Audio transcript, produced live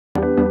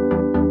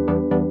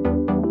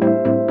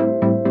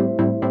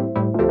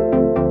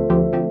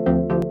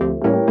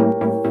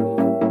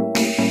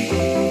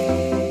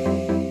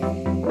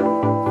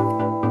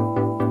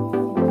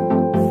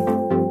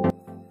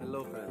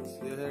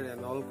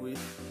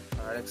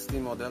RXT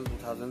model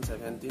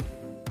 2017।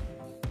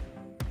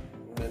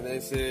 मैंने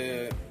इसे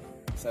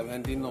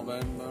 17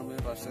 नवंबर में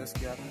परचेस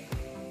किया था।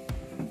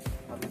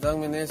 अभी तक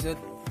मैंने इसे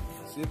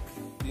सिर्फ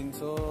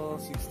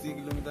 360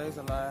 किलोमीटर ही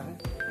चलाया है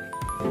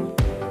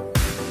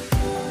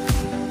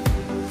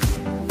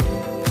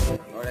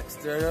और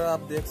एक्सटीरियर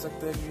आप देख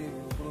सकते हैं कि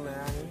बिल्कुल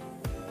नया है।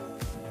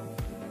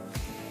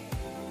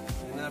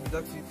 मैंने अभी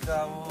तक सीट का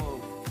वो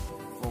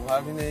कवर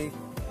भी नहीं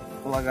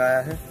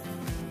लगाया है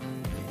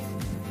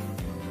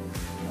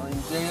और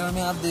इंटीरियर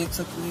में आप देख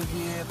सकते हैं कि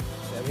ये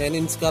 7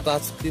 इंच का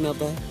टच स्क्रीन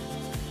आता है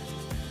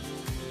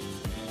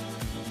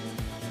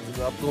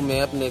जो आपको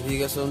मैप,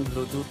 नेविगेशन,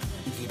 ब्लूटूथ,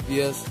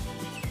 GPS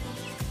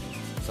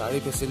सारी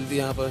फैसिलिटी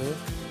यहाँ पर है।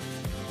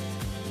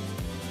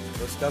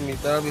 तो इसका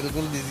मीटर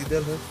बिल्कुल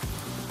डिजिटल है,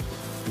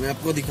 मैं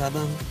आपको दिखाता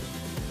हूँ।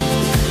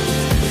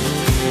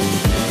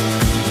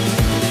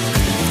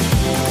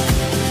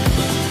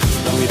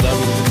 इसका मीटर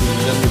बिल्कुल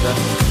डिजिटल मीटर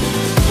है।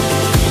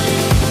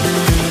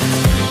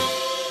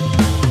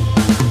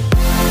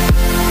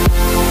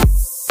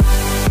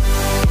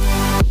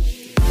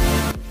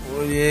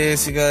 और ये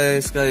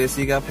इसका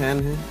एसी का फैन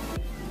है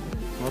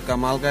और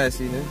कमाल का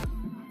एसी है।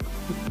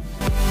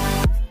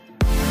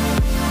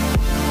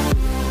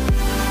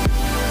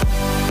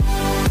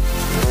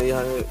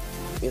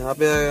 यहाँ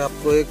पे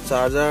आपको एक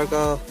चार्जर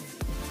का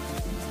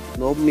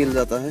नॉब मिल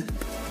जाता है।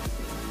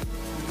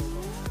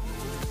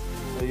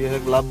 तो ये है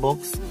ग्लव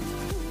बॉक्स।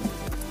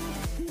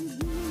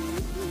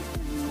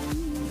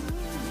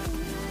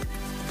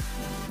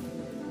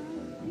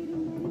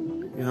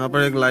 यहाँ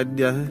पर एक लाइट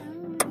दिया है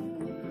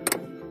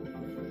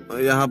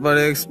और यहाँ पर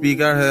एक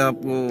स्पीकर है,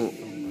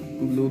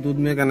 आपको ब्लूटूथ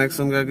में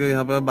कनेक्शन करके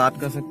यहाँ पर बात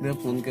कर सकते हैं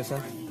फोन के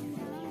साथ।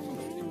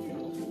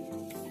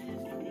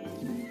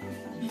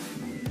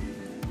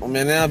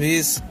 मैंने अभी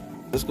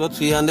इसको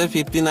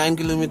 359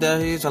 किलोमीटर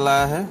ही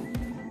चलाया है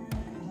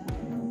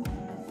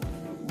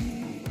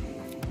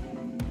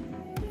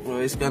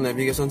और इसका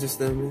नेविगेशन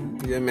सिस्टम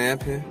है, ये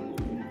मैप है।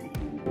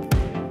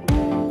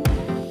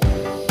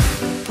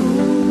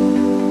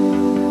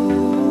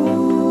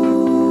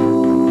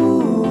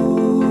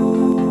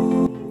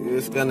 ये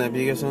इसका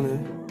नेविगेशन है,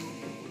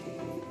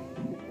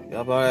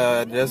 यहाँ पर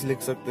एड्रेस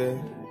लिख सकते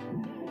हैं।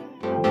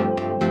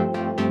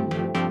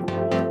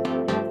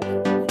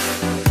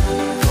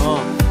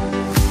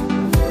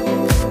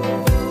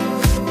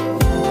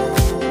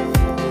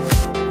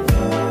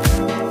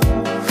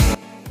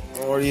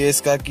 और ये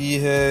इसका की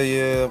है,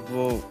 ये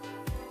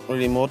आपको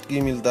रिमोट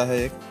की मिलता है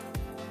एक।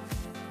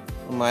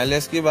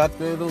 माइलेज की बात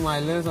करें तो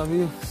माइलेज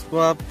अभी इसको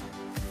आप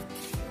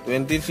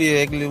 23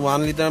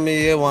 1 लीटर में,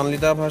 ये 1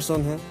 लीटर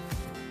वर्जन है,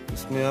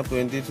 इसमें आप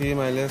 23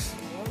 माइलेज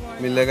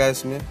मिलेगा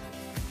इसमें।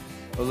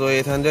 और जो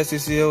 800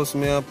 सीसी है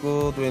उसमें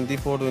आपको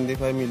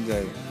 24-25 मिल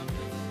जाएगा।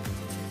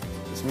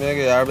 इसमें एक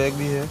एयर बैग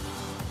भी है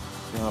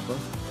यहाँ पर।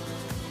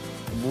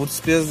 बूट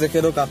स्पेस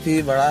देखे तो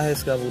काफी बड़ा है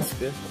इसका बूट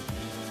स्पेस,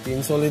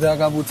 300 लीटर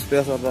का बूट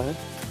स्पेस आता है।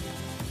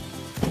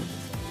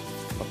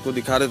 आपको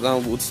दिखा देता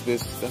हूँ बूट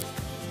स्पेस का,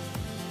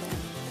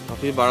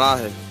 काफी बड़ा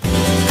है।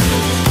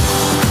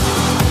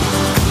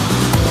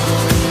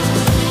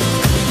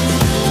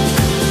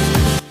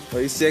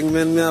 और इस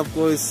सेगमेंट में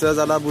आपको इससे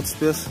ज्यादा बूट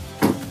स्पेस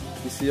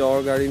किसी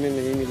और गाड़ी में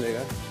नहीं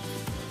मिलेगा।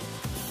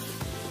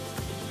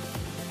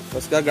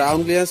 उसका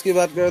ग्राउंड क्लियरेंस की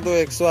बात करें तो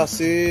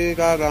 180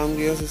 का ग्राउंड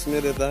क्लियरेंस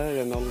इसमें देता है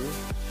रेनॉल्ट में।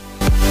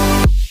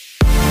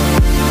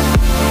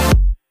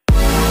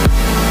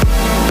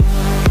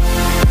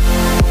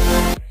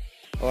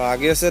 और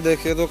आगे से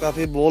देखे तो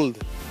काफी बोल्ड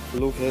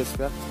लुक है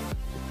इसका।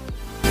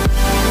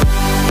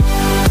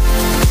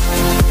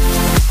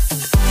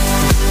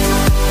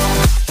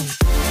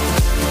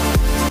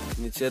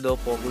 नीचे 2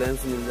 फॉग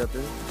लैंप्स मिल जाते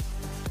हैं,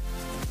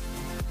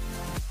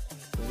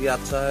 तो भी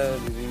अच्छा है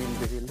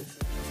विजिबिलिटी के लिए।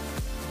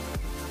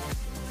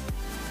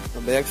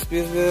 बैक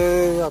स्पेस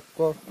में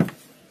आपको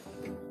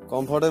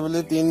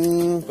कंफर्टेबली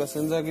 3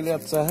 पैसेंजर के लिए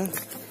अच्छा है।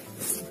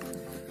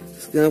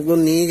 इसके आपको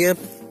नी गैप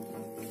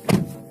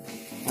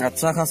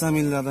अच्छा खासा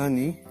मिल जाता है,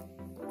 नी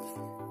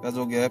का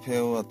जो गैप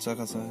है वो अच्छा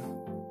खासा है।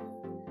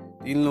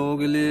 3 लोगों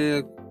के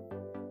लिए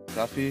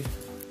काफी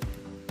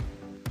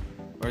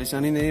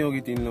परेशानी नहीं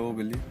होगी, 3 लोगों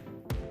के लिए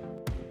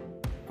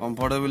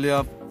कंफर्टेबली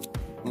आप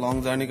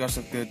लॉन्ग जर्नी कर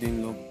सकते हैं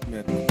 3 लोग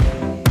बैठ।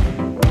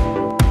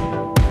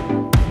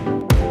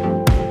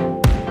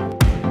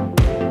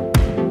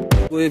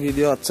 कोई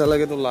वीडियो अच्छा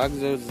लगे तो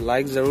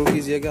लाइक जरूर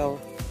कीजिएगा और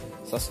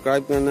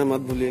सब्सक्राइब करना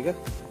मत भूलिएगा।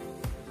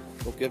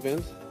 Okay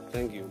friends,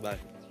 thank you, bye.